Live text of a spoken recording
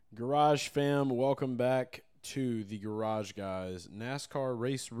Garage fam, welcome back to the Garage Guys NASCAR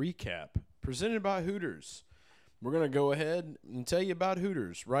race recap presented by Hooters. We're going to go ahead and tell you about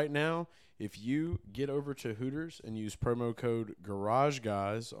Hooters. Right now, if you get over to Hooters and use promo code Garage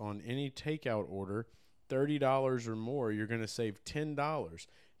Guys on any takeout order, $30 or more, you're going to save $10.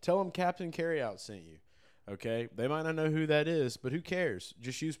 Tell them Captain Carryout sent you. Okay? They might not know who that is, but who cares?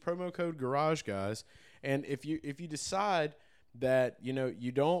 Just use promo code Garage Guys, and if you decide that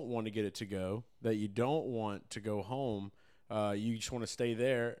you don't want to get it to go, that you don't want to go home, you just want to stay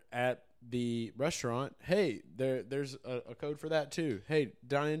there at the restaurant, hey, there's a code for that too. Hey,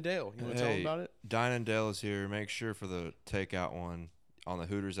 Dine and Dale, you want to tell them about it? Dine and Dale is here. Make sure for the takeout one on the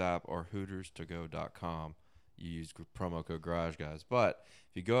Hooters app or HootersToGo.com, you use promo code Garage Guys. But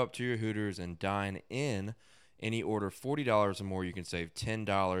if you go up to your Hooters and dine in, any order $40 or more, you can save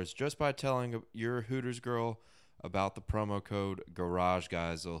 $10 just by telling your Hooters girl about the promo code Garage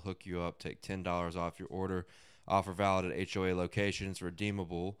Guys. They'll hook you up, take $10 off your order. Offer valid at HOA locations,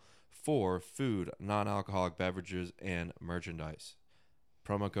 redeemable for food, non-alcoholic beverages, and merchandise.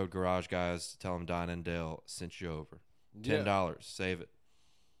 Promo code Garage Guys. Tell them Dine and Dale sent you over. $10. Save it.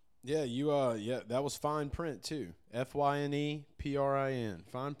 Yeah, that was fine print too. FYNEPRIN,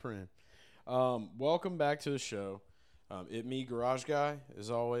 fine print. Welcome back to the show. Me, Garage Guy,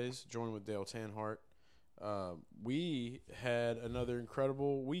 as always, joined with Dale Tanhart. We had another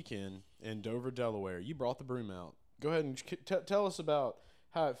incredible weekend in Dover, Delaware. You brought the broom out. Go ahead and tell us about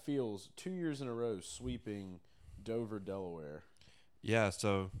how it feels 2 years in a row sweeping Dover, Delaware. Yeah,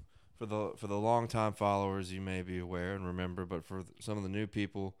 so for the longtime followers, you may be aware and remember, but for some of the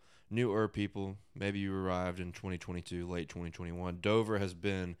newer people, maybe you arrived in 2022, late 2021, Dover has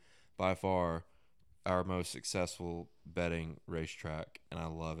been by far our most successful betting racetrack, and I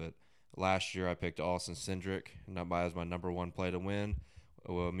love it. Last year, I picked Austin Cindric as my number one play to win.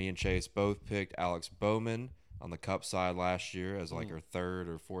 Me and Chase both picked Alex Bowman on the Cup side last year as like our third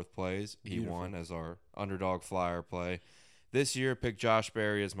or fourth plays. He won as our underdog flyer play. This year, picked Josh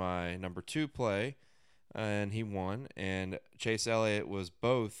Berry as my number two play, and he won. And Chase Elliott was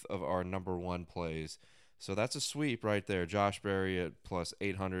both of our number one plays. So that's a sweep right there. Josh Berry at plus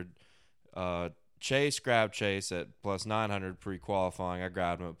 800. Chase grabbed Chase at plus 900 pre-qualifying. I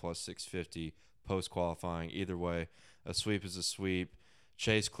grabbed him at plus 650 post-qualifying. Either way, a sweep is a sweep.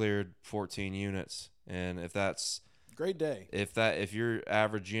 Chase cleared 14 units, and if that's great day. If your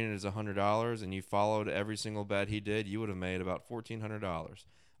average unit is $100 and you followed every single bet he did, you would have made about $1,400.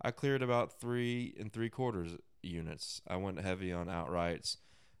 I cleared about 3 3/4 units. I went heavy on outrights,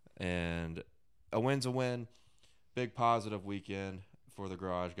 and a win's a win. Big positive weekend for the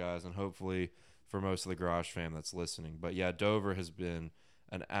Garage Guys, and hopefully for most of the Garage fam that's listening. But yeah, Dover has been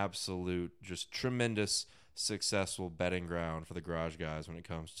an absolute, just tremendous, successful betting ground for the Garage Guys when it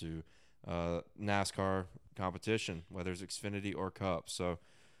comes to NASCAR competition, whether it's Xfinity or Cup. So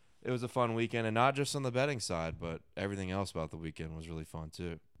it was a fun weekend, and not just on the betting side, but everything else about the weekend was really fun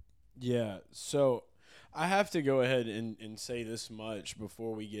too. Yeah, so I have to go ahead and say this much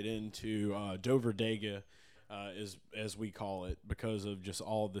before we get into Dover Dega, as we call it, because of just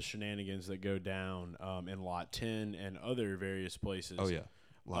all the shenanigans that go down in Lot 10 and other various places. Oh yeah,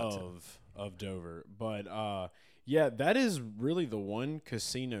 of Dover. But yeah, that is really the one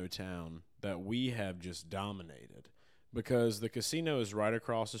casino town that we have just dominated, because the casino is right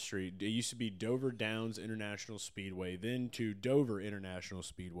across the street. It used to be Dover Downs International Speedway, then to Dover International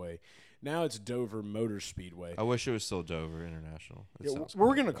Speedway. Now it's Dover Motor Speedway. I wish it was still Dover International.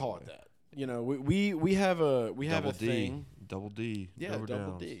 We're gonna call it that. We have a thing. Double D. Yeah, Dover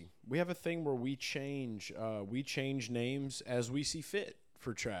Double Downs. D. We have a thing where we change names as we see fit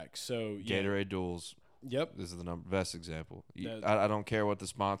for tracks. So yeah. Gatorade Duels. Yep. This is the best example. I don't care what the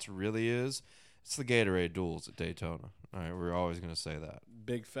sponsor really is. It's the Gatorade Duels at Daytona. All right, we're always going to say that.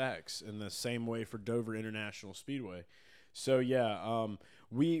 Big facts. In the same way for Dover International Speedway. So, yeah,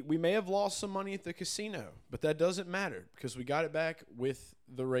 we may have lost some money at the casino, but that doesn't matter because we got it back with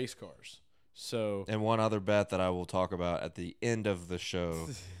the race cars. So, and one other bet that I will talk about at the end of the show,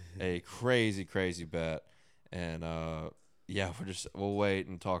 a crazy, crazy bet. And, yeah, we'll wait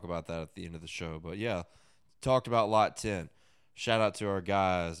and talk about that at the end of the show. But, yeah, talked about Lot 10. Shout out to our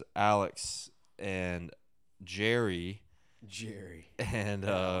guys, Alex and Jerry, and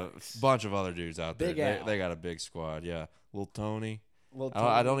a bunch of other dudes out there. They got a big squad. Yeah, Lil Tony.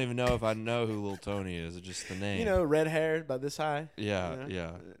 I don't even know if I know who Lil Tony is. It's just the name. Red haired, about this high. Yeah,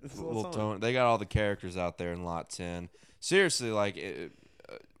 yeah. Lil Tony. They got all the characters out there in Lot 10. Seriously,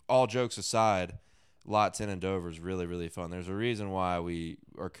 all jokes aside, Lot 10 in Dover is really, really fun. There's a reason why we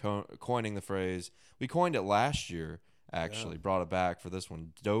are coining the phrase. We coined it last year actually. Brought it back for this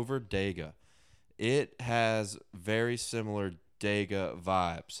one. Dover Dega. It has very similar Dega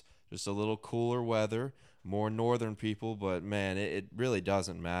vibes. Just a little cooler weather, more northern people, but man, it really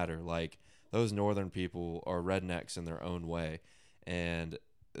doesn't matter. Like, those northern people are rednecks in their own way. And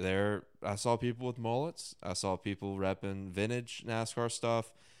I saw people with mullets. I saw people repping vintage NASCAR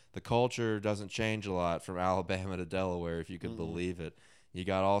stuff. The culture doesn't change a lot from Alabama to Delaware, if you could believe it. You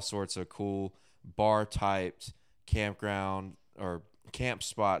got all sorts of cool bar-typed campground or camp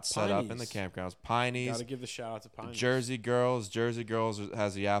spots set up in the campgrounds. Pineys. Got to give the shout out to Pineys. Jersey Girls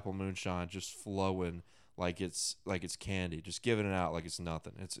has the apple moonshine just flowing like it's candy, just giving it out like it's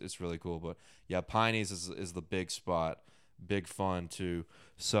nothing. It's really cool. But yeah, Pineys is the big spot, big fun too.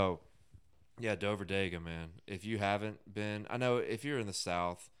 So yeah, Dover Dega, man. If you haven't been, I know if you're in the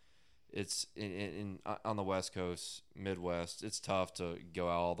South, it's in on the West Coast, Midwest, it's tough to go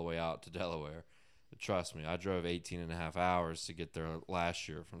all the way out to Delaware. Trust me, I drove 18 and a half hours to get there last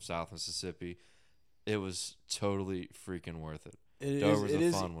year from South Mississippi. It was totally freaking worth it. Dover's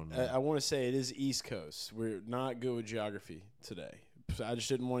a fun one, man. I want to say it is East Coast. We're not good with geography today. I just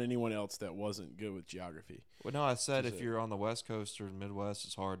didn't want anyone else that wasn't good with geography. Well, no, I said if you're on the West Coast or Midwest,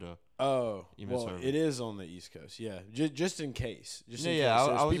 it's hard to. Oh, well, it is on the East Coast. Yeah, just in case. I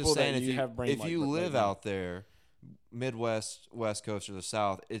was just saying if you live out there, Midwest, West Coast, or the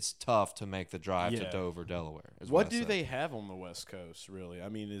South, it's tough to make the drive to Dover, Delaware. What do they have on the West Coast, really? I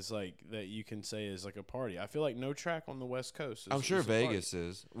mean, is like that you can say is like a party. I feel like no track on the West Coast. I'm sure Vegas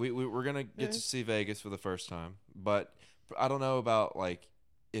is. We're gonna get to see Vegas for the first time, but I don't know about like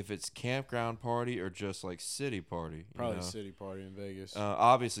if it's campground party or just like city party. Probably city party in Vegas.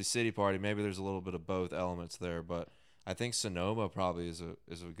 Obviously city party. Maybe there's a little bit of both elements there, but I think Sonoma probably is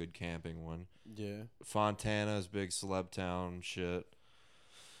a good camping one. Yeah. Fontana's big celeb town shit.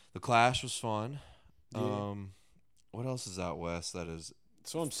 The Clash was fun. Yeah. What else is out west that is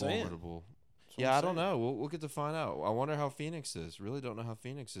That's what I'm formidable? saying. I don't know. We'll get to find out. I wonder how Phoenix is. Really don't know how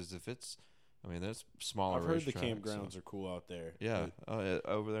Phoenix is. If it's, I mean, that's smaller. I've heard the campgrounds are cool out there. Yeah,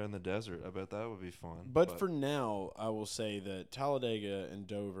 over there in the desert. I bet that would be fun. But for now, I will say that Talladega and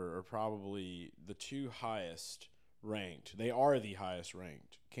Dover are probably the two highest ranked. They are the highest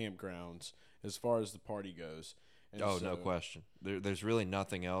ranked campgrounds as far as the party goes. And no question. There's really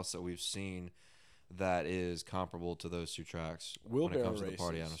nothing else that we've seen that is comparable to those two tracks when it comes to the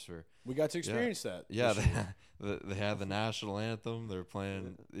party atmosphere. We got to experience that. Yeah, they have the national anthem. They're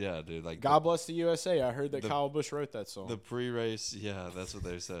playing. Yeah, dude. Like God Bless the USA. I heard that Kyle Busch wrote that song. The pre-race. Yeah, that's what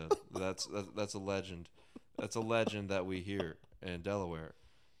they said. that's a legend. That's a legend that we hear in Delaware.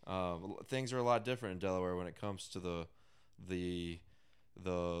 Things are a lot different in Delaware when it comes to the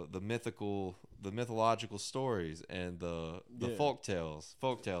mythological stories and the folk tales.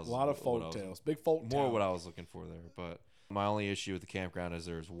 Folk tales. A lot of folk tales. Big folk tales. More what I was looking for there. But my only issue with the campground is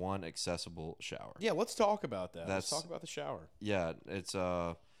there's one accessible shower. Yeah, let's talk about that. Let's talk about the shower. Yeah, it's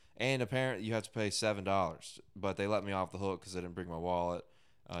and apparently you have to pay $7, but they let me off the hook because I didn't bring my wallet.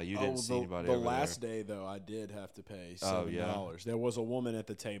 You didn't see anybody over there. The last day, though, I did have to pay $7. There was a woman at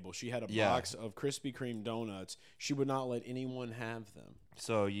the table. She had a box of Krispy Kreme donuts. She would not let anyone have them.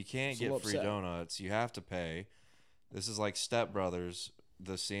 So you can't get free donuts. You have to pay. This is like Step Brothers,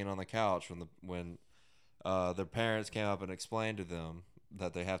 the scene on the couch when their parents came up and explained to them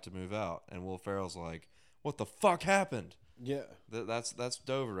that they have to move out. And Will Ferrell's like, what the fuck happened? Yeah. That's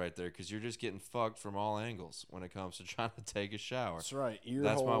Dover right there, because you're just getting fucked from all angles when it comes to trying to take a shower. That's right. Ear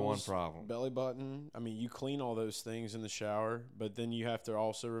That's holes, my one problem. Belly button. I mean, you clean all those things in the shower, but then you have to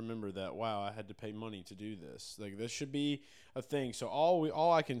also remember that, wow, I had to pay money to do this. Like, this should be a thing. So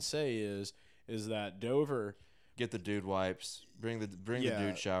all I can say is that Dover... Get the dude wipes. Bring the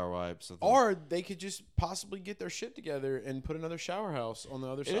dude shower wipes. Or they could just possibly get their shit together and put another shower house on the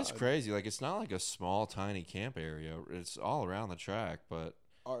other side. It is crazy. Like, it's not like a small, tiny camp area. It's all around the track. But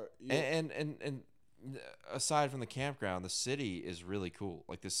and aside from the campground, the city is really cool.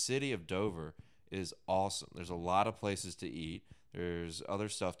 Like, the city of Dover is awesome. There's a lot of places to eat. There's other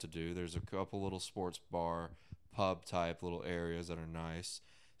stuff to do. There's a couple little sports bar, pub type little areas that are nice.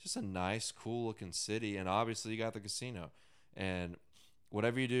 Just a nice, cool-looking city, and obviously you got the casino. And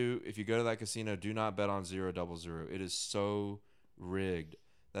whatever you do, if you go to that casino, do not bet on 000. It is so rigged.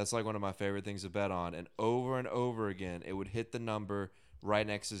 That's like one of my favorite things to bet on. And over again, it would hit the number right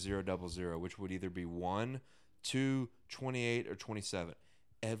next to 000, which would either be 1, 2, 28, or 27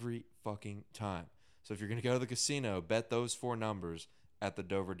 every fucking time. So if you're going to go to the casino, bet those 4 numbers at the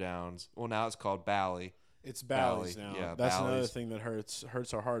Dover Downs. Well, now it's called Bally. It's Bally's now. Yeah, that's Bally's. Another thing that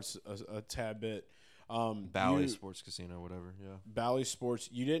hurts our hearts a tad bit. Bally Sports Casino, whatever. Yeah. Bally Sports.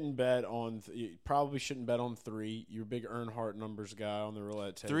 You didn't bet on. You probably shouldn't bet on 3. You're a big Earnhardt numbers guy on the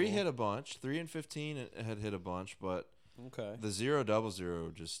roulette table. 3 hit a bunch. 3 and 15 had hit a bunch, but okay. the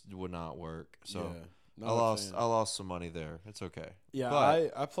 0-0-0 just would not work. So yeah, I lost some money there. It's okay. Yeah,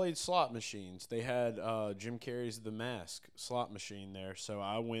 but I played slot machines. They had Jim Carrey's The Mask slot machine there, so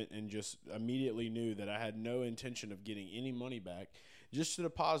I went and just immediately knew that I had no intention of getting any money back. Just to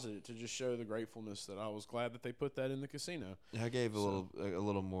deposit it to just show the gratefulness that I was glad that they put that in the casino. I gave a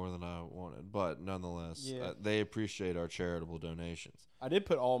little more than I wanted, but nonetheless, they appreciate our charitable donations. I did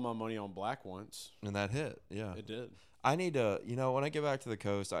put all my money on black once, and that hit. Yeah, it did. I need to, when I get back to the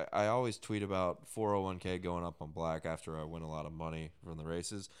coast, I always tweet about 401k going up on black after I win a lot of money from the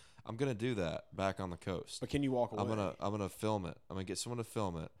races. I'm gonna do that back on the coast. But can you walk away? I'm gonna film it. I'm gonna get someone to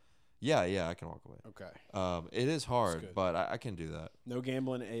film it. Yeah, I can walk away. Okay. It is hard, but I can do that. No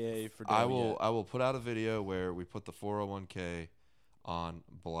gambling AA for Dale I will put out a video where we put the 401k on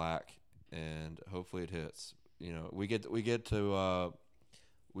black, and hopefully it hits. We get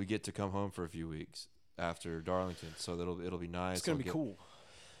to come home for a few weeks after Darlington, so it'll be nice. It's gonna be cool.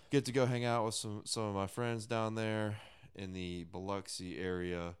 Get to go hang out with some of my friends down there in the Biloxi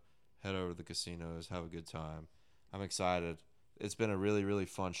area. Head over to the casinos, have a good time. I'm excited. It's been a really, really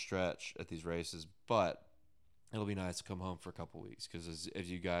fun stretch at these races, but it'll be nice to come home for a couple weeks because,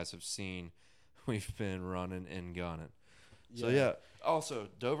 as you guys have seen, we've been running and gunning. Yeah. So, Also,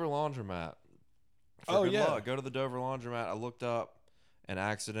 Dover Laundromat. Good luck. Go to the Dover Laundromat. I looked up and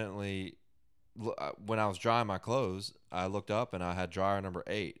accidentally, when I was drying my clothes, I looked up and I had dryer number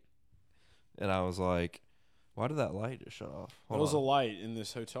 8. And I was like, why did that light just shut off? There was a light in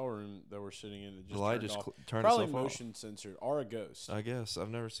this hotel room that we're sitting in that just the light turned just off. Turned Probably itself motion off. censored or a ghost. I guess. I've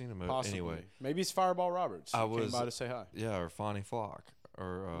never seen a Possibly. Anyway. Maybe it's Fireball Roberts. I came by to say hi. Yeah, or Fonnie Flock.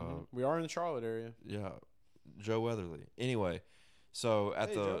 Or we are in the Charlotte area. Yeah, Joe Weatherly. Anyway, so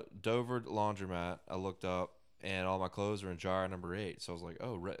at the Dover Laundromat, I looked up, and all my clothes were in jar number 8. So I was like,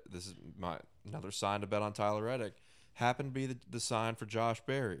 oh, this is another sign to bet on Tyler Reddick. Happened to be the sign for Josh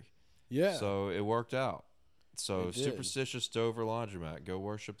Berry. Yeah. So it worked out. So superstitious Dover Laundromat. Go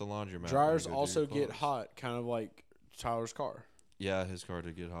worship the laundromat. Dryers also get hot, kind of like Tyler's car. Yeah, his car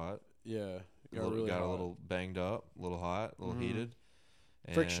did get hot. Yeah. Got a little banged up, a little hot, a little heated.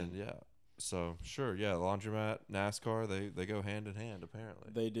 And friction. Yeah. So, sure, laundromat, NASCAR, they go hand in hand, apparently.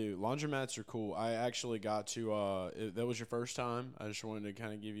 They do. Laundromats are cool. I actually got to that was your first time. I just wanted to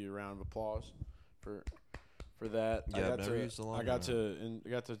kind of give you a round of applause for that. Yeah, I've never used a laundromat. I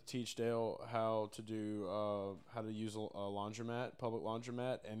got to teach Dale how to use a laundromat, public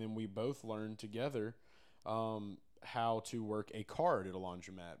laundromat, and then we both learned together how to work a card at a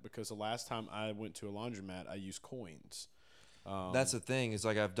laundromat, because the last time I went to a laundromat, I used coins. That's the thing, is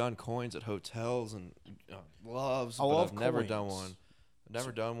like I've done coins at hotels and gloves, but I've never done one.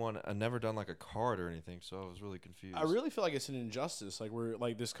 I've never done like a card or anything, so I was really confused. I really feel like it's an injustice. Like, we're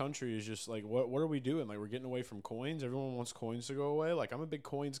like, this country is just like, what are we doing? Like, we're getting away from coins. Everyone wants coins to go away. Like, I'm a big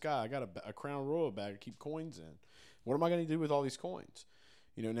coins guy. I got a Crown Royal bag to keep coins in. What am I going to do with all these coins?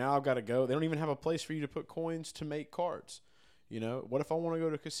 Now I've got to go. They don't even have a place for you to put coins to make cards. What if I want to go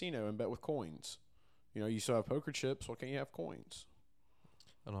to a casino and bet with coins? You still have poker chips. Why can't you have coins?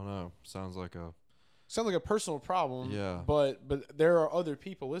 I don't know. Sounds like a personal problem. Yeah. But there are other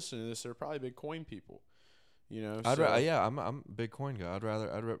people listening to this that are probably big coin people. I'm a big coin guy.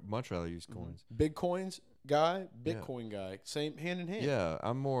 I'd much rather use coins. Big coins guy, Bitcoin guy, same hand in hand. Yeah,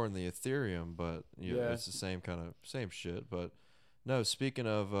 I'm more in the Ethereum, but it's the same shit. But no, speaking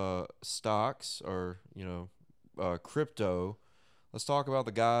of stocks or crypto, let's talk about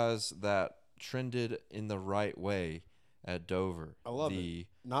the guys that trended in the right way at Dover. I love it.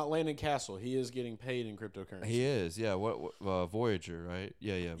 Not Landon Castle. He is getting paid in cryptocurrency. He is, yeah. What Voyager, right?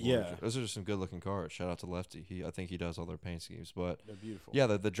 Yeah, Voyager. Yeah. Those are just some good looking cards. Shout out to Lefty. I think he does all their paint schemes. But they're beautiful. Yeah,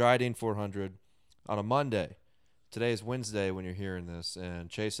 the Drydene 400 on a Monday. Today is Wednesday when you're hearing this, and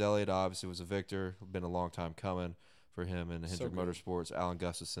Chase Elliott obviously was a victor. Been a long time coming for him and Hendrick Motorsports. Alan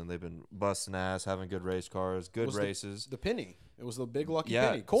Gustafson, they've been busting ass, having good race cars, good races. The penny. It was the big lucky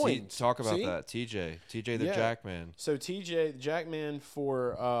penny. Coins. Talk about that. TJ the Jackman. So TJ, the Jackman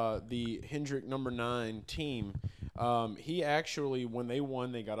for the Hendrick number 9 team, he actually, when they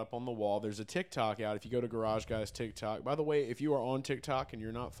won, they got up on the wall. There's a TikTok out. If you go to Garage Guys TikTok. By the way, if you are on TikTok and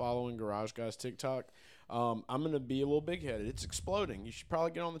you're not following Garage Guys TikTok, I'm going to be a little big-headed. It's exploding. You should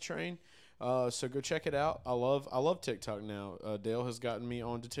probably get on the train. So go check it out. I love TikTok now. Dale has gotten me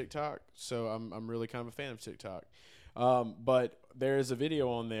onto TikTok, so I'm really kind of a fan of TikTok. But there is a video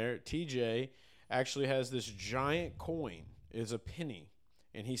on there. TJ actually has this giant coin. It's a penny,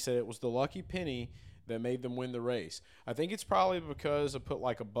 and he said it was the lucky penny that made them win the race. I think it's probably because I put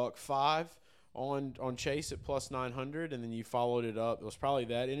like $1.05 on Chase at plus 900, and then you followed it up. It was probably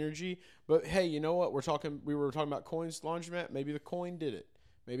that energy. But hey, you know what? We were talking about coins laundromat. Maybe the coin did it.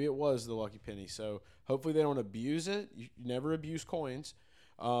 Maybe it was the lucky penny. So hopefully they don't abuse it. You never abuse coins.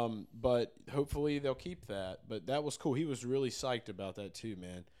 But hopefully they'll keep that. But that was cool. He was really psyched about that too,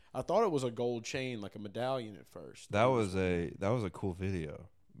 man. I thought it was a gold chain, like a medallion at first. That was a cool video.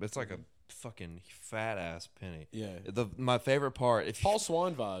 It's like a fucking fat ass penny. Yeah. My favorite part, if Paul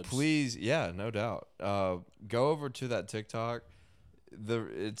Swan vibes. Please, yeah, no doubt. Go over to that TikTok.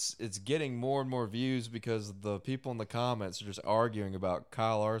 It's getting more and more views because the people in the comments are just arguing about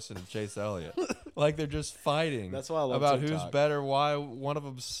Kyle Larson and Chase Elliott. Like they're just fighting. That's why I love about TikTok. who's better, why one of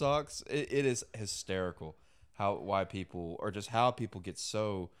them sucks. It is hysterical how people get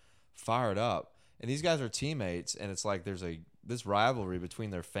so fired up. And these guys are teammates, and it's like there's this rivalry between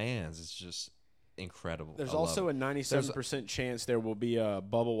their fans. It's just incredible. There's also a 97% chance there will be a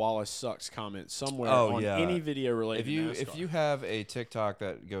Bubba Wallace sucks comment somewhere on any video related to NASCAR. If you have a TikTok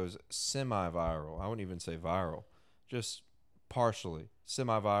that goes semi-viral, I wouldn't even say viral, just partially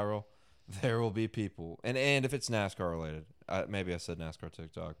semi-viral, there will be people. And if it's NASCAR related, maybe I said NASCAR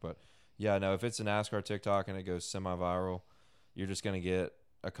TikTok, but yeah, no, if it's a NASCAR TikTok and it goes semi-viral, you're just going to get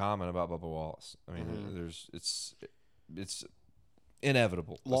a comment about Bubba Wallace. I mean, it's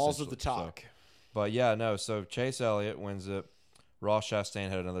inevitable. Laws of the talk. So, but yeah, no. So Chase Elliott wins it. Ross Chastain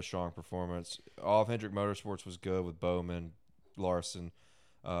had another strong performance. All of Hendrick Motorsports was good with Bowman, Larson.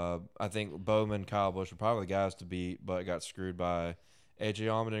 I think Bowman, Kyle Busch were probably the guys to beat, but got screwed by AJ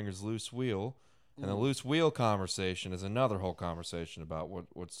Allmendinger's loose wheel. And the loose wheel conversation is another whole conversation about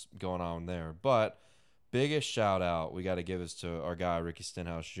what's going on there. But biggest shout out we got to give is to our guy Ricky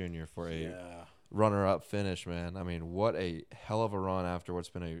Stenhouse Jr. for a runner-up finish, man. I mean, what a hell of a run after what's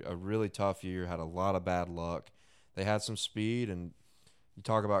been a really tough year. Had a lot of bad luck. They had some speed, and you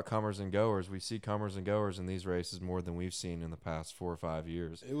talk about comers and goers. We see comers and goers in these races more than we've seen in the past 4 or 5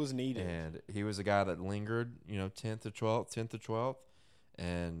 years. It was needed. And he was a guy that lingered, 10th to 12th,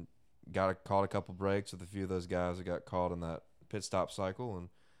 and caught a couple breaks with a few of those guys that got caught in that pit stop cycle, and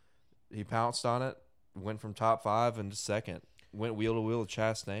he pounced on it, went from top 5 into second. Went wheel to wheel with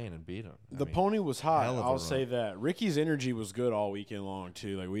Chastain and beat him. The pony was hot. I'll say that. Ricky's energy was good all weekend long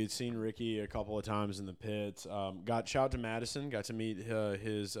too. Like we had seen Ricky a couple of times in the pits. Shout out to Madison. Got to meet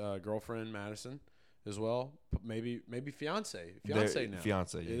his girlfriend Madison as well. Maybe fiance now.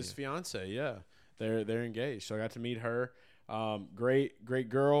 Fiance. His fiance. Yeah, they're engaged. So I got to meet her. Great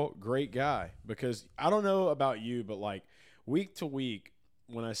girl, great guy. Because I don't know about you, but like week to week,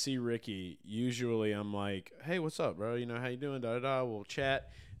 when I see Ricky, usually I'm like, hey, what's up, bro? How you doing? Da-da-da. We'll chat.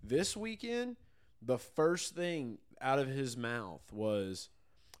 This weekend, the first thing out of his mouth was,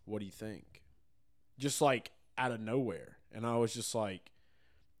 what do you think? Just like out of nowhere. And I was just like,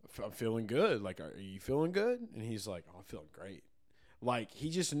 I'm feeling good. Like, are you feeling good? And he's like, oh, I'm feeling great. Like, he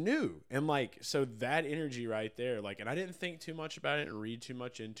just knew. And, like, so that energy right there, like, and I didn't think too much about it and read too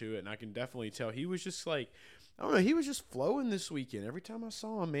much into it. And I can definitely tell he was just like, I don't know. He was just flowing this weekend. Every time I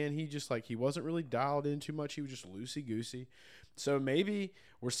saw him, man, he just he wasn't really dialed in too much. He was just loosey-goosey. So maybe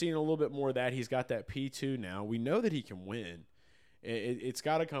we're seeing a little bit more of that. He's got that P2 now. We know that he can win. It's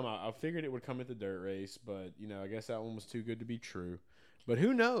got to come out. I figured it would come at the dirt race, but, I guess that one was too good to be true. But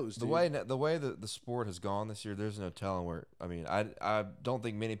who knows, dude? The way that the sport has gone this year, there's no telling where. I mean, I don't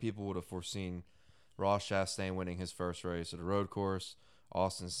think many people would have foreseen Ross Chastain winning his first race at a road course.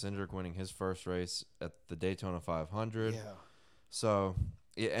 Austin Cindric winning his first race at the Daytona 500. Yeah. So,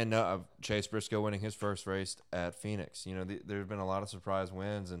 and Chase Briscoe winning his first race at Phoenix. There have been a lot of surprise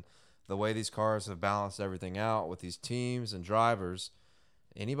wins, and the way these cars have balanced everything out with these teams and drivers,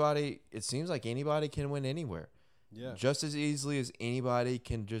 it seems like anybody can win anywhere. Yeah. Just as easily as anybody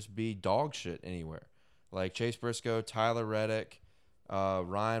can just be dog shit anywhere. Like Chase Briscoe, Tyler Reddick,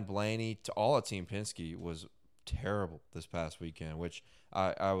 Ryan Blaney, all of Team Penske was terrible this past weekend, which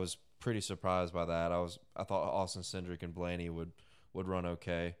I was pretty surprised by that. I thought Austin Cindric and Blaney would run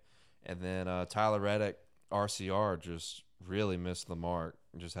okay, and then Tyler Reddick, RCR just really missed the mark.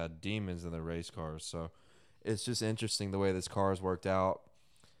 Just had demons in their race cars. So it's just interesting the way this car has worked out.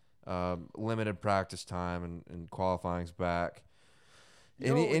 Limited practice time and qualifying's back.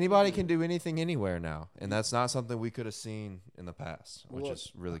 Anybody can do anything anywhere now, and that's not something we could have seen in the past, which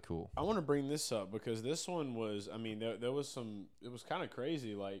is really cool. I want to bring this up because this one was, there was it was kind of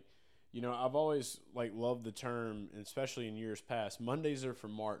crazy. Like, I've always loved the term, especially in years past, Mondays are for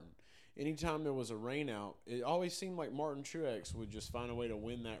Martin. Anytime there was a rain out, it always seemed like Martin Truex would just find a way to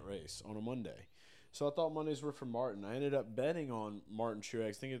win that race on a Monday. So I thought Mondays were for Martin. I ended up betting on Martin Truex.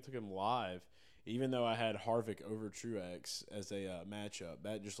 I think I took him live. even though I had Harvick over Truex as a matchup.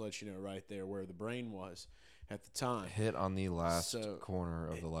 That just lets you know right there where the brain was at the time. Hit on the last corner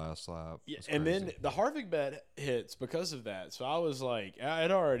of the last lap. Yeah, and then the Harvick bet hits because of that. So I was like, I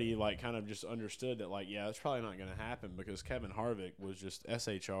had already like kind of just understood that like, yeah, that's probably not going to happen because Kevin Harvick was just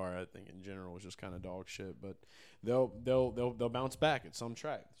SHR. I think in general was just kind of dog shit. But they'll bounce back at some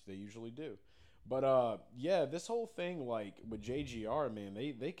track. They usually do. But yeah, this whole thing like with JGR, man,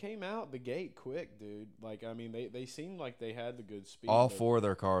 they came out the gate quick, dude. Like I mean, they seemed like they had the good speed. All four of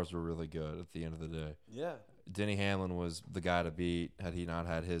their cars were really good at the end of the day. Yeah. Denny Hamlin was the guy to beat had he not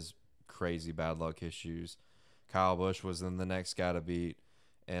had his crazy bad luck issues. Kyle Busch was then the next guy to beat,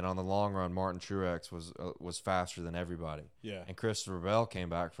 and on the long run, Martin Truex was faster than everybody. Yeah. And Christopher Bell came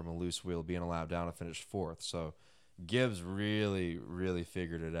back from a loose wheel, being a lap down, and finished fourth. So Gibbs really, really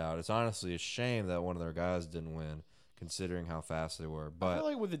figured it out. It's honestly a shame that one of their guys didn't win, considering how fast they were. But I feel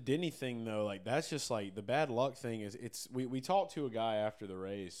like with the Denny thing though, like that's just like the bad luck thing is we talked to a guy after the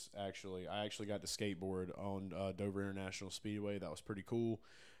race. Actually, I actually got to skateboard on Dover International Speedway. That was pretty cool.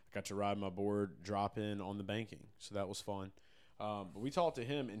 I got to ride my board, drop in on the banking, so that was fun. But we talked to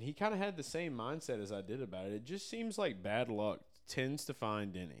him, and he kind of had the same mindset as I did about it. It just seems like bad luck tends to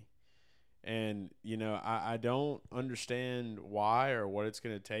find Denny. And, you know, I don't understand why or what it's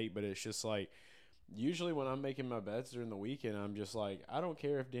going to take, but it's just like usually when I'm making my bets during the weekend, I'm just like, I don't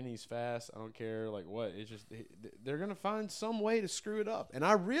care if Denny's fast. I don't care like what. It's just they're going to find some way to screw it up. And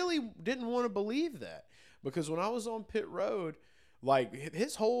I really didn't want to believe that because when I was on pit road, like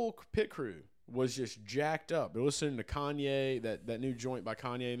his whole pit crew was just jacked up. They're listening to Kanye, that new joint by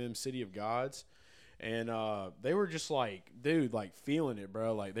Kanye and them, City of Gods. And they were just like, dude, like feeling it,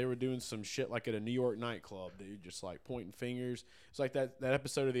 bro. Like they were doing some shit like at a New York nightclub, dude, just like pointing fingers. It's like that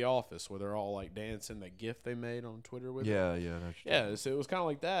episode of The Office where they're all like dancing, that GIF they made on Twitter with yeah, it. yeah. So it was kind of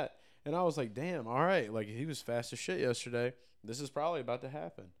like that. And I was like, damn, all right. Like he was fast as shit yesterday. This is probably about to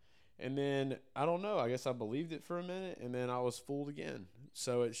happen. And then, I don't know, I guess I believed it for a minute, and then I was fooled again.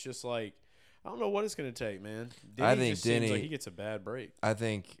 So it's just like, I don't know what it's going to take, man. I think just Denny, seems like he gets a bad break. I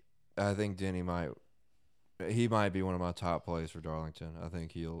think Denny might be one of my top plays for Darlington. I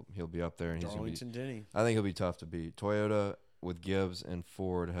think he'll be up there, and Denny. I think he'll be tough to beat. Toyota with Gibbs and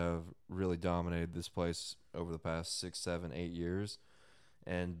Ford have really dominated this place over the past 6, 7, 8 years,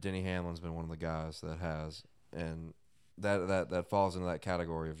 and Denny Hamlin's been one of the guys that has, and that falls into that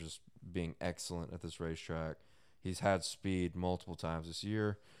category of just being excellent at this racetrack. He's had speed multiple times this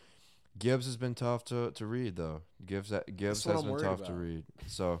year. Gibbs has been tough to read, though. Gibbs has been tough to read.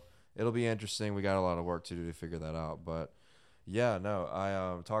 So it'll be interesting. We got a lot of work to do to figure that out. But, yeah, no,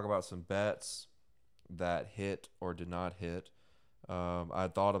 I talk about some bets that hit or did not hit. I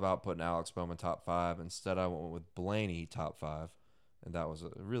thought about putting Alex Bowman top 5. Instead, I went with Blaney top 5. And that was a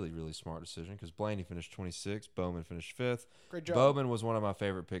really, really smart decision because Blaney finished 26th. Bowman finished 5th. Great job. Bowman was one of my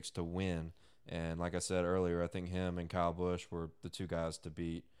favorite picks to win. And like I said earlier, I think him and Kyle Busch were the two guys to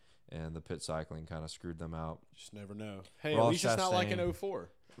beat. And the pit cycling kind of screwed them out. Just never know. Hey, Ross at least it's not like Chastain. an 04.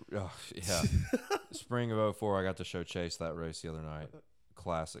 Oh, yeah. Spring of 04, I got to show Chase that race the other night.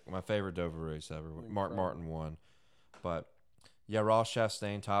 Classic. My favorite Dover race ever. Martin won. But, yeah, Ross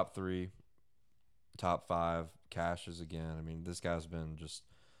Chastain, top 3, top 5, cashes again. I mean, this guy's been just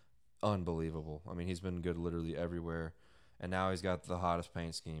unbelievable. I mean, he's been good literally everywhere. And now he's got the hottest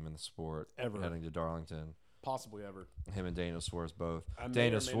paint scheme in the sport. Ever. Heading to Darlington. Possibly ever. Him and Daniel Suarez both. I may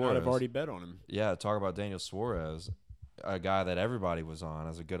Daniel or may Suarez. not have already bet on him. Yeah, talk about Daniel Suarez, a guy that everybody was on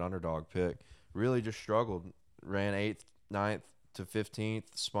as a good underdog pick. Really just struggled. Ran 8th, 9th to 15th,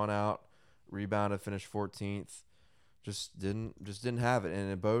 spun out, rebounded, finished 14th. Just didn't have it,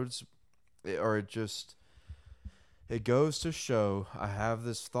 and it bodes, it goes to show. I have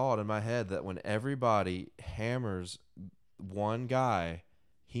this thought in my head that when everybody hammers one guy,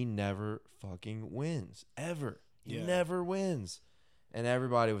 he never fucking wins. Ever. He never wins. And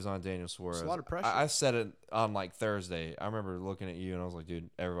everybody was on Daniel Suarez. It's a lot of pressure. I said it on like Thursday. I remember looking at you and I was like, dude,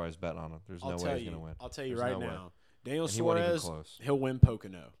 everybody's betting on him. There's no way he's going to win. I'll tell you There's right no way. now. Daniel And he wasn't even Suarez, close. he'll win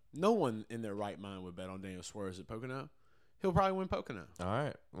Pocono. No one in their right mind would bet on Daniel Suarez at Pocono. He'll probably win Pocono. All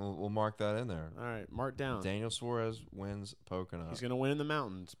right. We'll mark that in there. All right, mark down. Daniel Suarez wins Pocono. He's going to win in the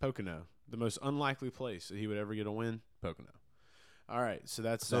mountains, Pocono. The most unlikely place that he would ever get a win, Pocono. All right, so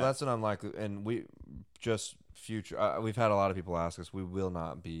that's an unlikely, and we just future. We've had a lot of people ask us. We will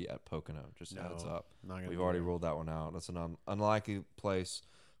not be at Pocono. Just heads up. We've already ruled that one out. That's an unlikely place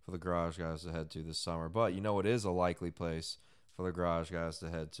for the garage guys to head to this summer. But you know, it is a likely place for the garage guys to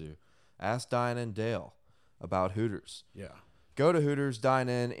head to. Ask Diane and Dale about Hooters. Yeah. Go to Hooters, dine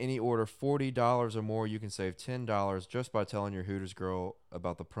in, any order $40 or more, you can save $10 just by telling your Hooters girl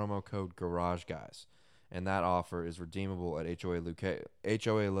about the promo code GarageGuys. And that offer is redeemable at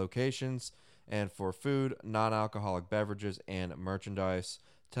HOA locations. And for food, non-alcoholic beverages, and merchandise,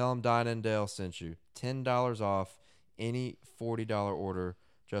 tell them Dine and Dale sent you. $10 off any $40 order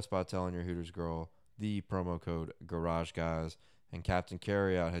just by telling your Hooters girl the promo code GarageGuys. And Captain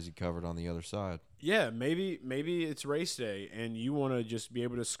Carryout has you covered on the other side. Yeah, maybe it's race day and you want to just be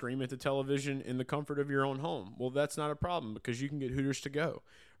able to scream at the television in the comfort of your own home. Well, that's not a problem because you can get Hooters to go.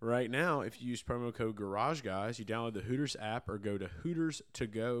 Right now, if you use promo code GarageGuys, you download the Hooters app or go to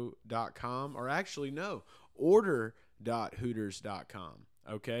hooterstogo.com, or actually no, order.hooters.com.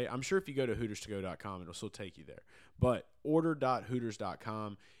 Okay? I'm sure if you go to hooterstogo.com, it'll still take you there. But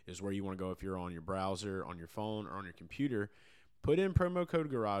order.hooters.com is where you want to go if you're on your browser, on your phone, or on your computer. Put in promo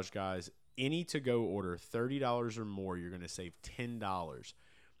code GarageGuys. Any to-go order, $30 or more, you're going to save $10.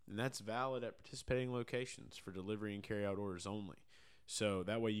 And that's valid at participating locations for delivery and carry-out orders only. So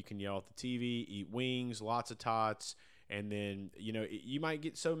that way you can yell at the TV, eat wings, lots of tots, and then, you might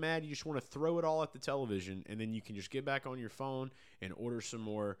get so mad you just want to throw it all at the television, and then you can just get back on your phone and order some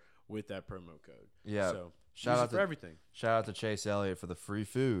more with that promo code. Yeah. So shout out for everything. Shout out to Chase Elliott for the free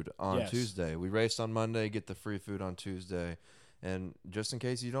food on Tuesday. We raced on Monday, get the free food on Tuesday. And just in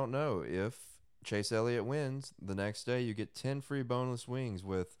case you don't know, if Chase Elliott wins, the next day you get 10 free boneless wings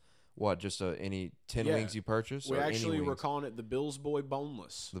with just any 10 wings you purchase? We actually were calling it the Bills Boy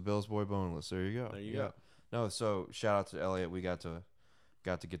Boneless. The Bills Boy Boneless. There you go. There you go. No, so shout out to Elliott. We got to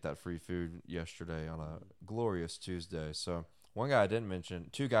get that free food yesterday on a glorious Tuesday. So two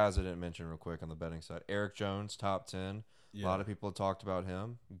guys I didn't mention real quick on the betting side. Eric Jones, top 10. Yeah. A lot of people have talked about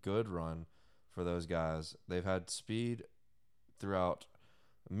him. Good run for those guys. They've had speed throughout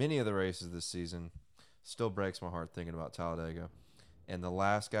many of the races this season. Still breaks my heart thinking about Talladega. And the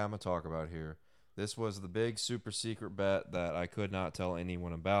last guy I'm going to talk about here, this was the big super secret bet that I could not tell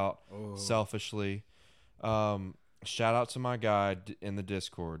anyone about selfishly. Shout out to my guy in the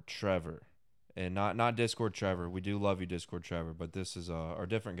Discord, Trevor. And not Discord Trevor. We do love you, Discord Trevor, but this is our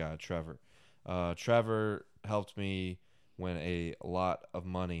different guy, Trevor. Trevor helped me win a lot of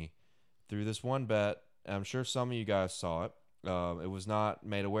money through this one bet. I'm sure some of you guys saw it. It was not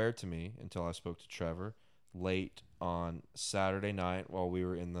made aware to me until I spoke to Trevor late on Saturday night while we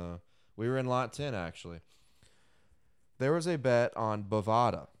were in lot 10 actually. There was a bet on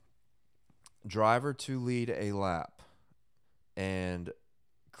Bovada, driver to lead a lap, and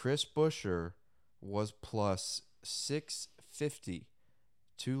Chris Buescher was plus 650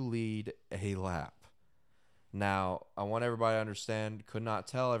 to lead a lap. Now, I want everybody to understand, could not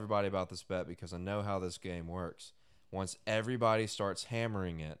tell everybody about this bet because I know how this game works. Once everybody starts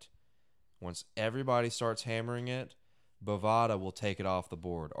hammering it, Bovada will take it off the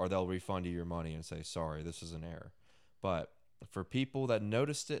board, or they'll refund you your money and say, sorry, this is an error. But for people that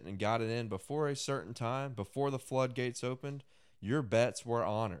noticed it and got it in before a certain time, before the floodgates opened, your bets were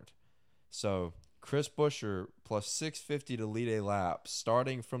honored. So Chris Buescher plus 650 to lead a lap,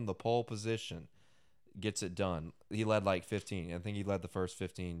 starting from the pole position, gets it done. He led like 15. I think he led the first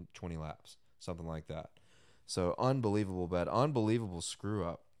 15, 20 laps, something like that. So unbelievable bet, unbelievable screw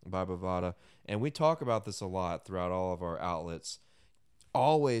up by Bovada. And we talk about this a lot throughout all of our outlets.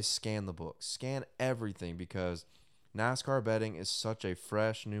 Always scan the books, scan everything, because NASCAR betting is such a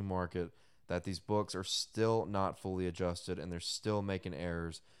fresh new market that these books are still not fully adjusted and they're still making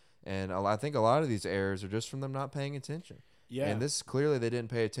errors. And I think a lot of these errors are just from them not paying attention. Yeah. And this clearly they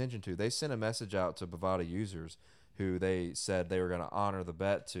didn't pay attention to. They sent a message out to Bovada users who they said they were going to honor the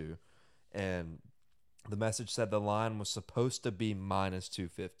bet to. And the message said the line was supposed to be minus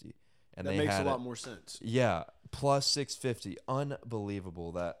 250. And that makes a lot more sense. Yeah, plus 650.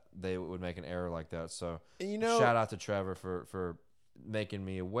 Unbelievable that they would make an error like that. So shout out to Trevor for making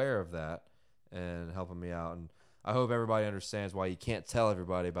me aware of that and helping me out. And I hope everybody understands why you can't tell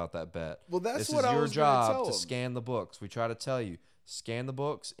everybody about that bet. Well, that's this what is I your was gonna tell job to them. scan the books. We try to tell you, scan the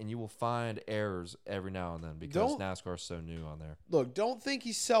books, and you will find errors every now and then because NASCAR is so new on there. Look, don't think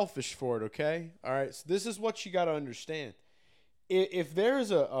he's selfish for it, okay? All right, so this is what you got to understand. If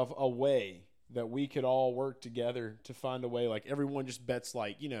there's a way that we could all work together to find a way, like everyone just bets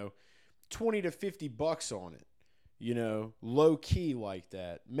like, $20 to $50 on it, low key like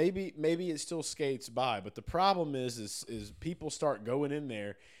that. Maybe it still skates by, but the problem is people start going in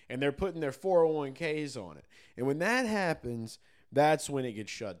there and they're putting their 401ks on it. And when that happens, that's when it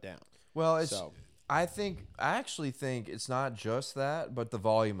gets shut down. Well, I actually think it's not just that, but the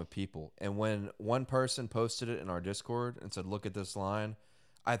volume of people. And when one person posted it in our Discord and said, look at this line,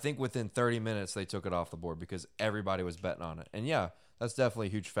 I think within 30 minutes they took it off the board because everybody was betting on it. And yeah, that's definitely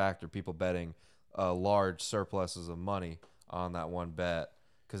a huge factor. People betting large surpluses of money on that one bet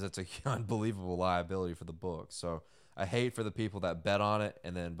because it's an unbelievable liability for the book. So I hate for the people that bet on it,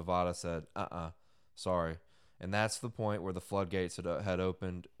 and then Bovada said, sorry. And that's the point where the floodgates had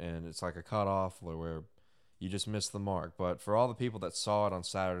opened, and it's like a cutoff where you just missed the mark. But for all the people that saw it on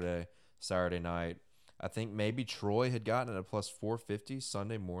Saturday night, I think maybe Troy had gotten it at plus 450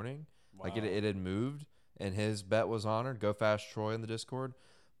 Sunday morning. Wow. Like it had moved, and his bet was honored. Go Fast Troy in the Discord.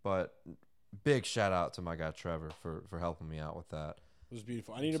 But big shout out to my guy Trevor for helping me out with that. It was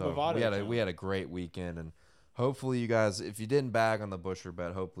beautiful. I need a Bovada account. We had a great weekend, and hopefully you guys, if you didn't bag on the Busher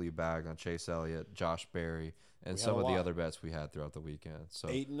bet, hopefully you bagged on Chase Elliott, Josh Berry, and some of the other bets we had throughout the weekend. So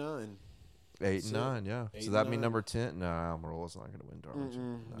 8 and 9. 8 and 9, yeah. So that mean number 10? No, Amarolla's not going to win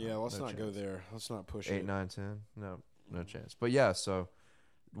Darlington. No, yeah, let's not go there. Let's not push 8, it. 9, 10? No chance. But yeah, so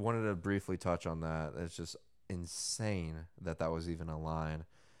wanted to briefly touch on that. It's just insane that was even a line.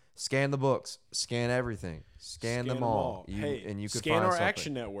 Scan the books. Scan everything. Scan them all. And you could scan find our something.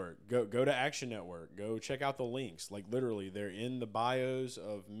 Action Network. Go to Action Network. Go check out the links. Like literally, they're in the bios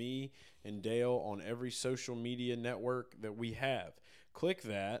of me and Dale on every social media network that we have. Click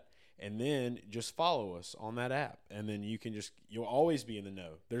that, and then just follow us on that app, and then you'll always be in the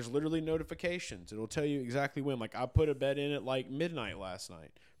know. There's literally notifications. It'll tell you exactly when. Like I put a bet in at like midnight last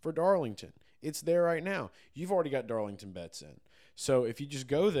night for Darlington. It's there right now. You've already got Darlington bets in. So if you just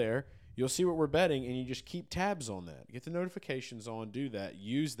go there, you'll see what we're betting, and you just keep tabs on that. Get the notifications on, do that,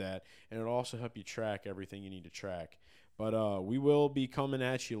 use that, and it'll also help you track everything you need to track. But we will be coming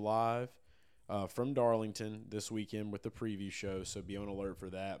at you live from Darlington this weekend with the preview show, so be on alert for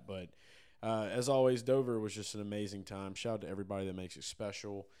that. But as always, Dover was just an amazing time. Shout out to everybody that makes it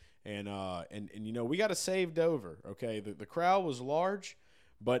special. And you know, we got to save Dover, okay? The crowd was large.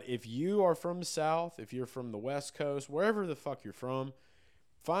 But if you are from the South, if you're from the West Coast, wherever the fuck you're from,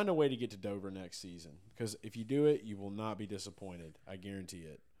 find a way to get to Dover next season. Because if you do it, you will not be disappointed. I guarantee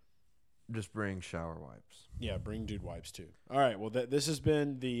it. Just bring shower wipes. Yeah, bring dude wipes too. All right, well, this has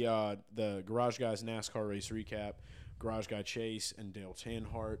been the Garage Guys NASCAR race recap. Garage Guy Chase and Dale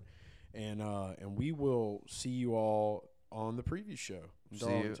Tanhart. And we will see you all on the preview show in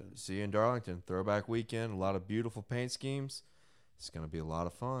Darlington. See you in Darlington. Throwback weekend. A lot of beautiful paint schemes. It's going to be a lot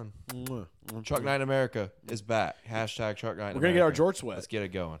of fun. Truck Night America is back. Hashtag Truck Night America. We're going to get our jorts wet. Let's get it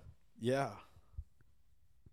going. Yeah.